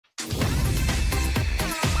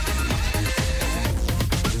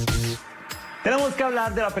Tenemos que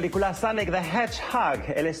hablar de la película Sonic the Hedgehog.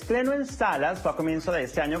 El estreno en salas fue a comienzo de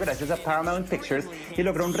este año gracias a Paramount Pictures y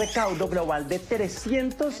logró un recaudo global de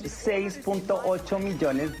 306.8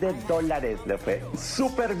 millones de dólares. Le fue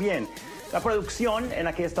súper bien. La producción, en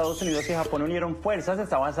la que Estados Unidos y Japón unieron fuerzas,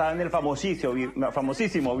 está basada en el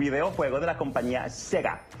famosísimo videojuego de la compañía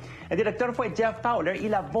Sega. El director fue Jeff Fowler y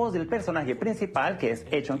la voz del personaje principal, que es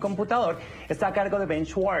hecho en computador, está a cargo de Ben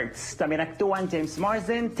Schwartz. También actúan James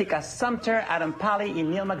Marsden, Tika Sumpter, Adam Pally y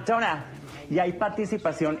Neil McDonough. Y hay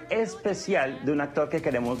participación especial de un actor que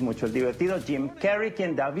queremos mucho, el divertido Jim Carrey,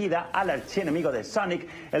 quien da vida al archienemigo de Sonic,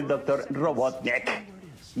 el Dr. Robotnik.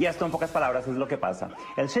 Y esto en pocas palabras es lo que pasa.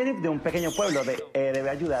 El sheriff de un pequeño pueblo debe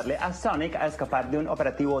ayudarle a Sonic a escapar de un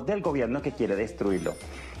operativo del gobierno que quiere destruirlo.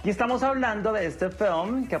 Y estamos hablando de este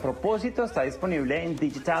film que a propósito está disponible en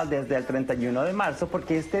digital desde el 31 de marzo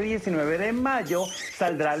porque este 19 de mayo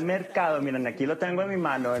saldrá al mercado. Miren, aquí lo tengo en mi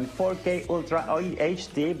mano en 4K Ultra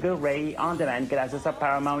HD Blu-ray On Demand gracias a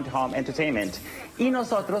Paramount Home Entertainment. Y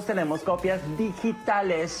nosotros tenemos copias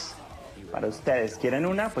digitales para ustedes. ¿Quieren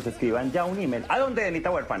una? Pues escriban ya un email. ¿A dónde, Denita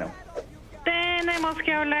Huérfano? Tenemos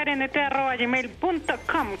que hablar en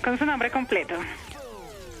nt@gmail.com con su nombre completo.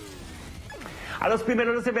 A los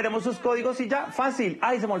primeros les enviaremos sus códigos y ya, fácil.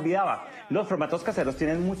 ¡Ay, se me olvidaba! Los formatos caseros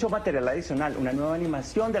tienen mucho material adicional, una nueva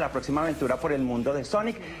animación de la próxima aventura por el mundo de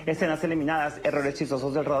Sonic, escenas eliminadas, errores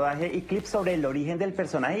chistosos del rodaje y clips sobre el origen del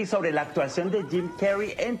personaje y sobre la actuación de Jim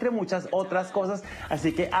Carrey, entre muchas otras cosas.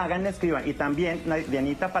 Así que hagan, escriban. Y también,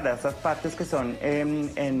 Dianita, para esas partes que son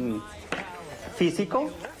en físico,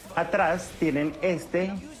 atrás tienen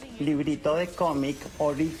este librito de cómic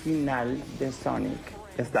original de Sonic.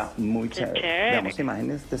 Está muy chévere. Veamos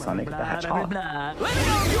imágenes de Sonic the Hedgehog. I'm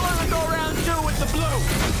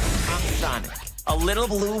Sonic, a little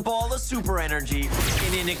blue ball of super energy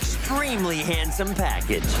in an extremely handsome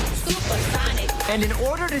package. Super Sonic. And in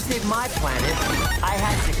order to save my planet, I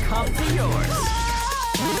had to come to yours.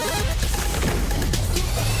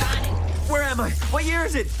 Sonic. Where am I? What year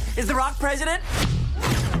is it? Is The Rock president?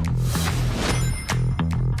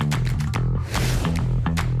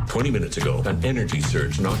 20 minutes ago, an energy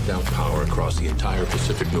surge knocked out power across the entire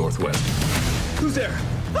Pacific Northwest. Who's there?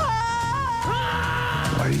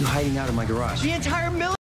 Why are you hiding out in my garage? The entire